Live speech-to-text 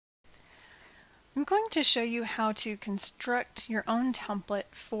I'm going to show you how to construct your own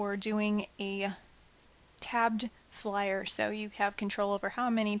template for doing a tabbed flyer, so you have control over how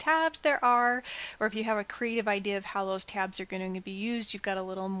many tabs there are, or if you have a creative idea of how those tabs are going to be used, you've got a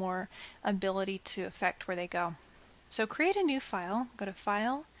little more ability to affect where they go. So create a new file, go to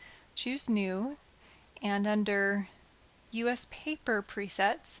File, choose New, and under US Paper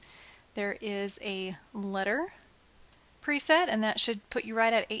presets there is a letter preset, and that should put you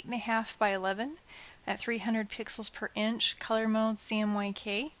right at 8.5 by 11 at 300 pixels per inch, color mode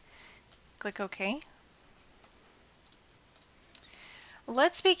CMYK. Click OK.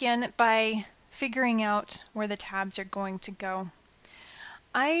 Let's begin by figuring out where the tabs are going to go.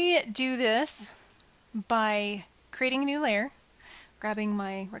 I do this by creating a new layer, grabbing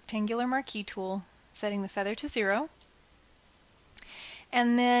my rectangular marquee tool, setting the feather to 0,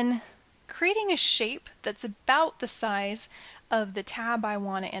 and then creating a shape that's about the size of the tab I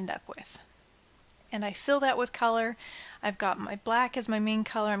want to end up with. And I fill that with color. I've got my black as my main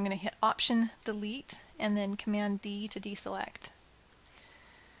color. I'm going to hit Option Delete and then Command D to deselect.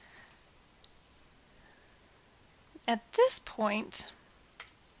 At this point,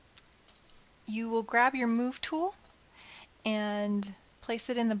 you will grab your Move tool and place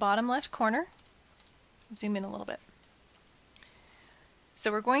it in the bottom left corner. Zoom in a little bit.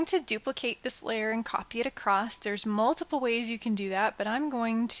 So we're going to duplicate this layer and copy it across. There's multiple ways you can do that, but I'm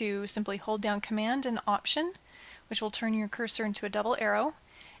going to simply hold down Command and Option, which will turn your cursor into a double arrow.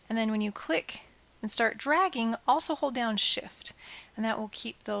 And then when you click and start dragging, also hold down Shift, and that will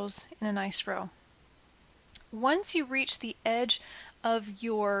keep those in a nice row. Once you reach the edge of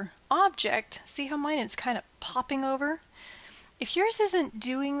your object, see how mine is kind of popping over? If yours isn't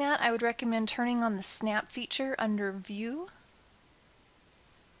doing that, I would recommend turning on the Snap feature under View,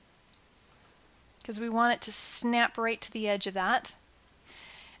 because we want it to snap right to the edge of that.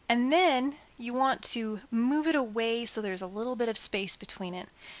 And then you want to move it away so there's a little bit of space between it.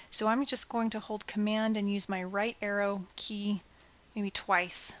 So I'm just going to hold Command and use my right arrow key maybe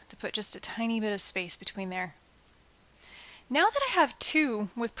twice to put just a tiny bit of space between there. Now that I have two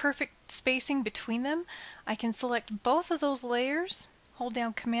with perfect spacing between them, I can select both of those layers, hold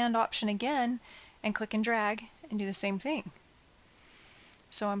down Command Option again, and click and drag and do the same thing.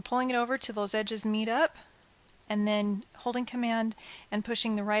 So I'm pulling it over till those edges meet up, and then holding Command and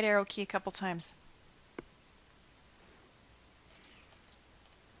pushing the right arrow key a couple times.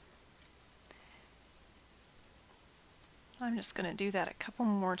 I'm just going to do that a couple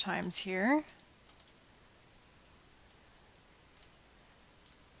more times here.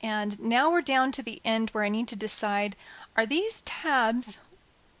 And now we're down to the end where I need to decide, are these tabs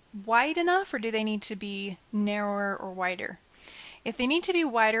wide enough or do they need to be narrower or wider? If they need to be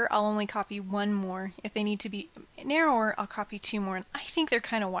wider, I'll only copy one more. If they need to be narrower, I'll copy two more. And I think they're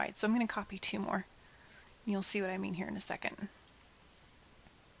kind of wide, so I'm going to copy two more. You'll see what I mean here in a second.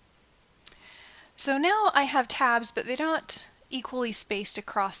 So now I have tabs, but they're not equally spaced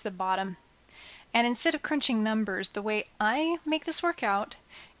across the bottom. And instead of crunching numbers, the way I make this work out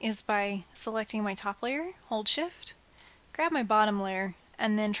is by selecting my top layer, hold Shift, grab my bottom layer,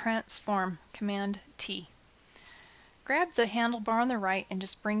 and then transform, Command T. Grab the handlebar on the right and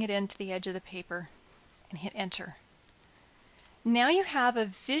just bring it into the edge of the paper and hit Enter. Now you have a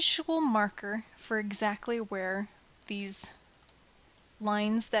visual marker for exactly where these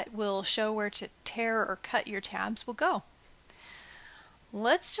lines that will show where to tear or cut your tabs will go.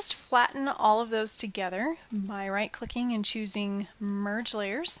 Let's just flatten all of those together by right-clicking and choosing Merge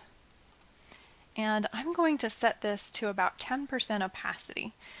Layers. And I'm going to set this to about 10%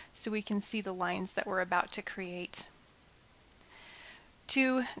 opacity so we can see the lines that we're about to create.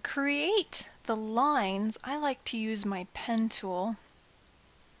 To create the lines, I like to use my pen tool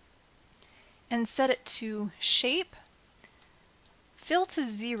and set it to Shape, Fill to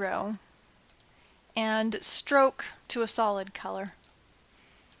 0, and Stroke to a solid color.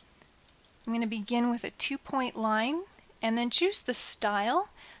 I'm going to begin with a 2-point line and then choose the style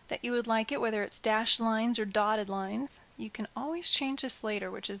that you would like it, whether it's dashed lines or dotted lines. You can always change this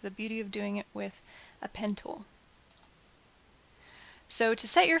later, which is the beauty of doing it with a pen tool. So to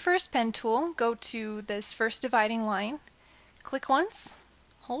set your first pen tool, go to this first dividing line, click once,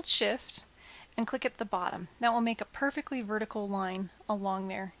 hold Shift, and click at the bottom. That will make a perfectly vertical line along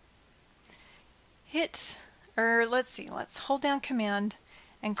there. Let's hold down Command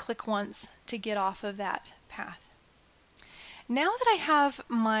and click once to get off of that path. Now that I have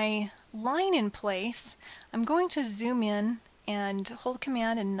my line in place, I'm going to zoom in and hold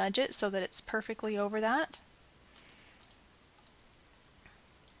Command and nudge it so that it's perfectly over that.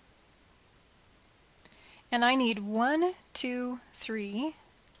 And I need 1, 2, 3,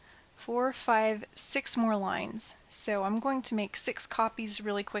 4, 5, 6 more lines. So I'm going to make 6 copies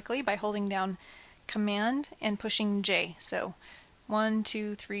really quickly by holding down Command and pushing J. So 1,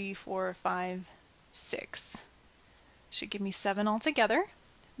 2, 3, 4, 5, 6. Should give me 7 altogether.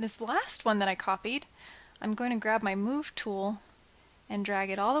 This last one that I copied, I'm going to grab my Move tool and drag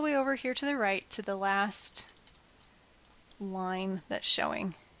it all the way over here to the right to the last line that's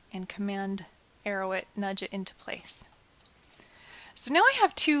showing, and Command arrow it, nudge it into place. So now I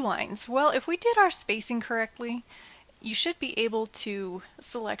have 2 lines. Well, if we did our spacing correctly, you should be able to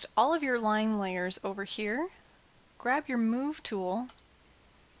select all of your line layers over here, grab your Move tool,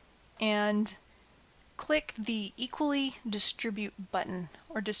 and click the Equally Distribute button,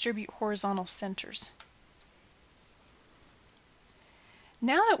 or Distribute Horizontal Centers.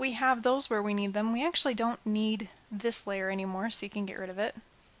 Now that we have those where we need them, we actually don't need this layer anymore, so you can get rid of it.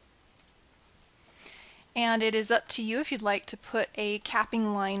 And it is up to you if you'd like to put a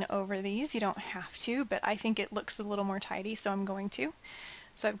capping line over these. You don't have to, but I think it looks a little more tidy, so I'm going to.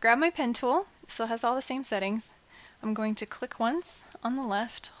 So I've grabbed my pen tool, it still has all the same settings. I'm going to click once on the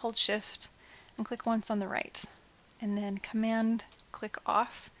left, hold Shift, and click once on the right, and then Command click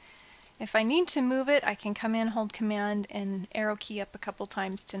off. If I need to move it, I can come in, hold Command, and arrow key up a couple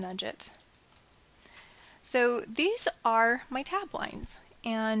times to nudge it. So these are my tab lines,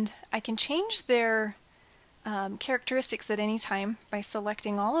 and I can change their characteristics at any time by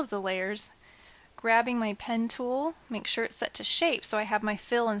selecting all of the layers, grabbing my pen tool, make sure it's set to shape so I have my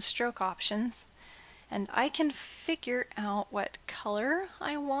fill and stroke options, and I can figure out what color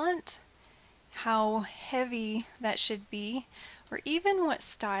I want, how heavy that should be, or even what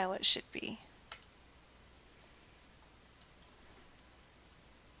style it should be.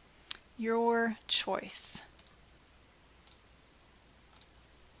 Your choice.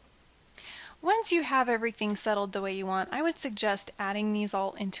 Once you have everything settled the way you want, I would suggest adding these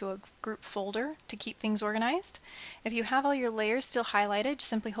all into a group folder to keep things organized. If you have all your layers still highlighted, just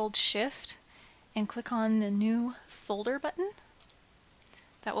simply hold Shift and click on the New Folder button.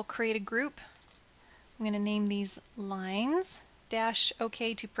 That will create a group. I'm going to name these Lines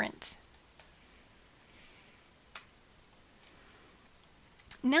 -OK to print.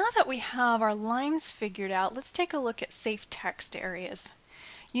 Now that we have our lines figured out, let's take a look at safe text areas.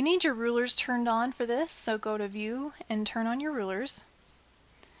 You need your rulers turned on for this, so go to View and turn on your rulers,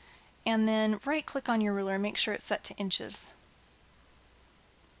 and then right click on your ruler and make sure it's set to inches.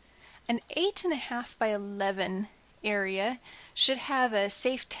 An 8.5 by 11 area should have a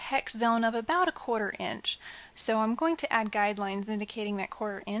safe text zone of about a 1/4 inch. So I'm going to add guidelines indicating that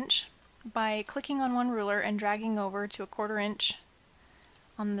 1/4 inch by clicking on one ruler and dragging over to a 1/4 inch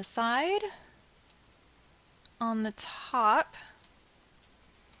on the side, on the top,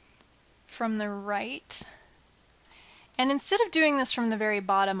 from the right. And instead of doing this from the very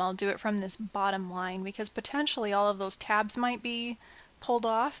bottom, I'll do it from this bottom line, because potentially all of those tabs might be pulled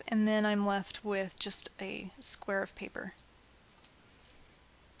off and then I'm left with just a square of paper.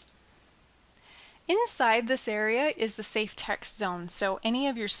 Inside this area is the safe text zone, so any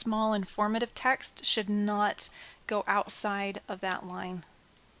of your small informative text should not go outside of that line.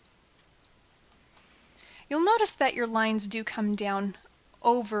 You'll notice that your lines do come down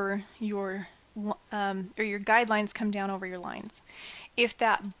over your or your guidelines come down over your lines. If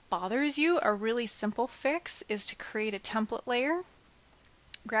that bothers you, a really simple fix is to create a template layer,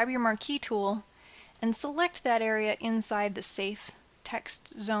 grab your marquee tool, and select that area inside the safe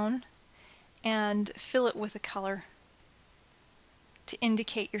text zone and fill it with a color to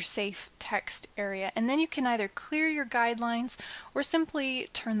indicate your safe text area. And then you can either clear your guidelines or simply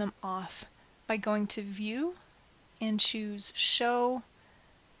turn them off by going to View and choose Show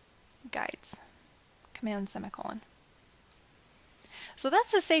Guides, Command semicolon. So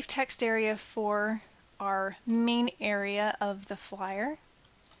that's the safe text area for our main area of the flyer.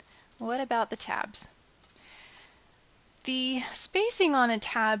 What about the tabs? The spacing on a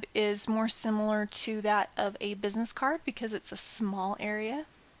tab is more similar to that of a business card because it's a small area.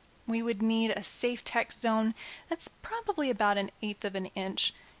 We would need a safe text zone that's probably about 1/8 of an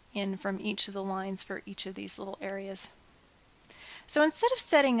inch in from each of the lines for each of these little areas. So instead of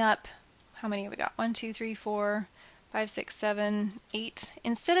setting up, how many have we got? 1, 2, 3, 4, 5, 6, 7, 8.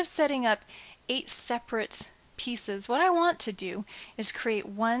 Instead of setting up 8 separate pieces, what I want to do is create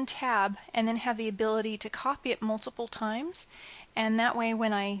one tab and then have the ability to copy it multiple times, and that way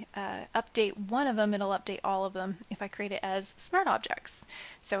when I update one of them, it'll update all of them if I create it as smart objects.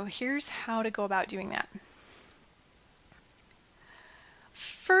 So here's how to go about doing that.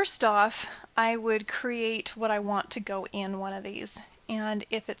 First off, I would create what I want to go in one of these, and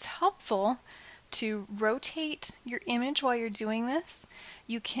if it's helpful, to rotate your image while you're doing this,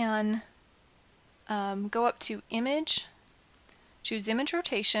 you can go up to Image, choose Image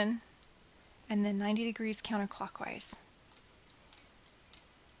Rotation, and then 90 degrees counterclockwise.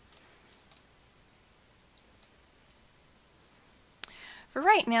 For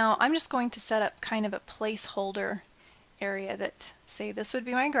right now, I'm just going to set up kind of a placeholder area that, say this would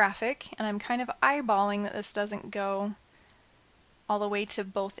be my graphic, and I'm kind of eyeballing that this doesn't go all the way to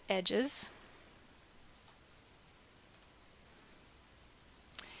both edges.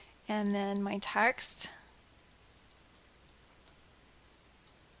 And then my text.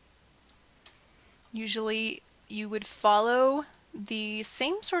 Usually you would follow the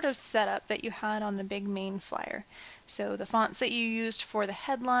same sort of setup that you had on the big main flyer. So the fonts that you used for the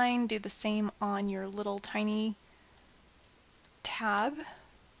headline, do the same on your little tiny tab.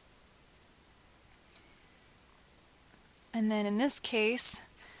 And then in this case,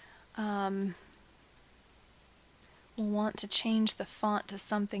 we'll want to change the font to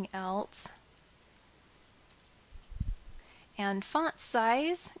something else. And font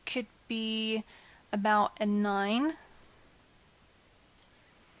size could be about a 9.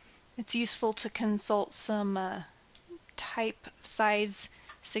 It's useful to consult some type size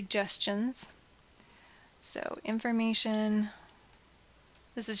suggestions. So information,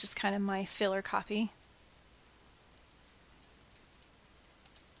 this is just kind of my filler copy.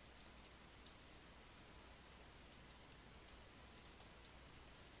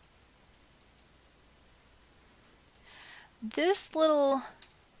 This little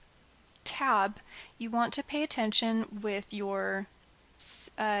tab, you want to pay attention with your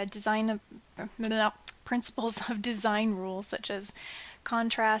principles of design rules, such as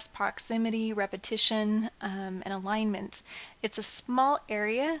contrast, proximity, repetition, and alignment. It's a small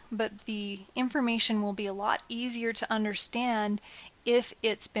area, but the information will be a lot easier to understand if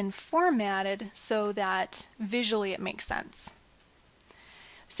it's been formatted so that visually it makes sense.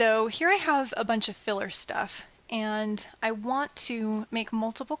 So here I have a bunch of filler stuff, and I want to make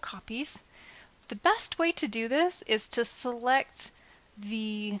multiple copies. The best way to do this is to select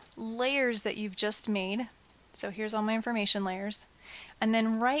the layers that you've just made. So here's all my information layers. And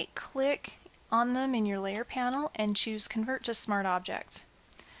then right click on them in your layer panel and choose Convert to Smart Object,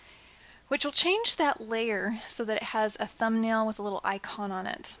 which will change that layer so that it has a thumbnail with a little icon on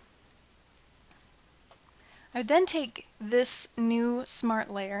it. I would then take this new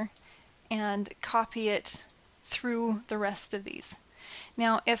smart layer and copy it through the rest of these.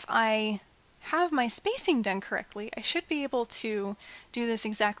 Now if I have my spacing done correctly, I should be able to do this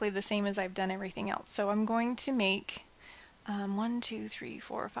exactly the same as I've done everything else. So I'm going to make 1, 2, 3,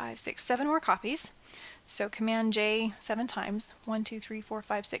 4, 5, 6, 7 more copies. So Command J 7 times, 1, 2, 3, 4,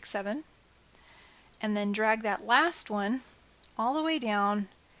 5, 6, 7, and then drag that last one all the way down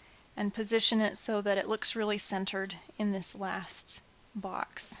and position it so that it looks really centered in this last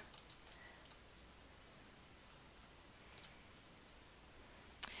box.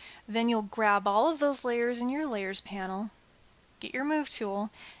 Then you'll grab all of those layers in your layers panel, get your move tool,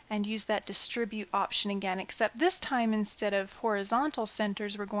 and use that distribute option again, except this time instead of horizontal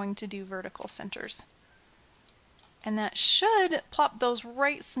centers we're going to do vertical centers. And that should plop those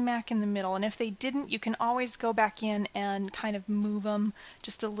right smack in the middle, and if they didn't, you can always go back in and kind of move them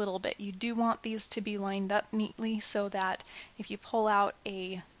just a little bit. You do want these to be lined up neatly so that if you pull out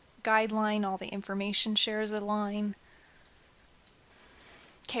a guideline, all the information shares a line.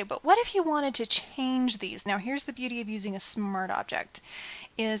 Okay, but what if you wanted to change these? Now here's the beauty of using a smart object,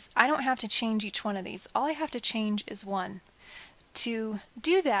 is I don't have to change each one of these. All I have to change is one. To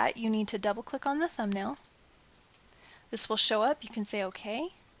do that, you need to double click on the thumbnail. This will show up, you can say OK,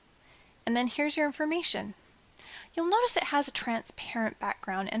 and then here's your information. You'll notice it has a transparent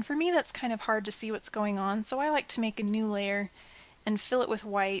background, and for me that's kind of hard to see what's going on, so I like to make a new layer and fill it with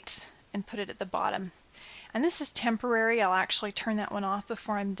white and put it at the bottom. And this is temporary, I'll actually turn that one off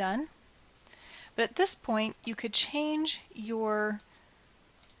before I'm done. But at this point you could change your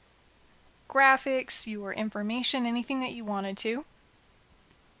graphics, your information, anything that you wanted to.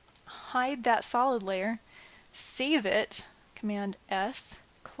 Hide that solid layer, save it, Command S,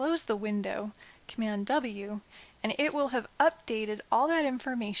 close the window, Command W, and it will have updated all that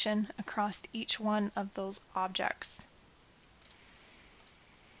information across each one of those objects.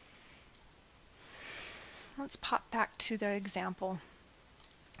 Let's pop back to the example.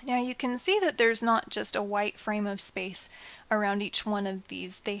 Now you can see that there's not just a white frame of space around each one of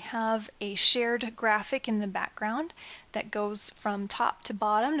these. They have a shared graphic in the background that goes from top to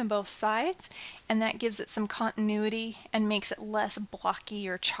bottom to both sides, and that gives it some continuity and makes it less blocky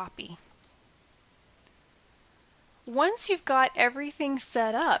or choppy. Once you've got everything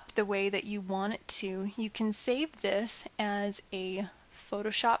set up the way that you want it to, you can save this as a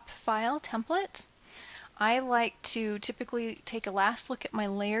Photoshop file template. I like to typically take a last look at my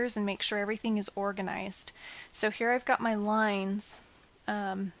layers and make sure everything is organized. So here I've got my lines.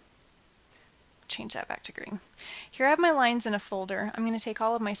 Change that back to green. Here I have my lines in a folder. I'm going to take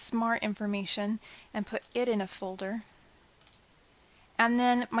all of my smart information and put it in a folder. And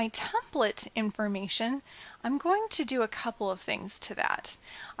then my template information, I'm going to do a couple of things to that.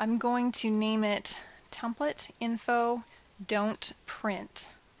 I'm going to name it template info don't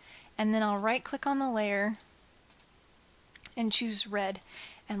print. And then I'll right click on the layer and choose red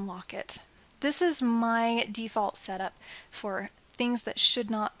and lock it. This is my default setup for things that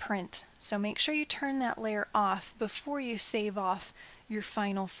should not print. So make sure you turn that layer off before you save off your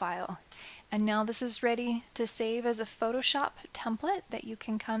final file. And now this is ready to save as a Photoshop template that you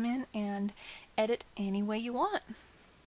can come in and edit any way you want.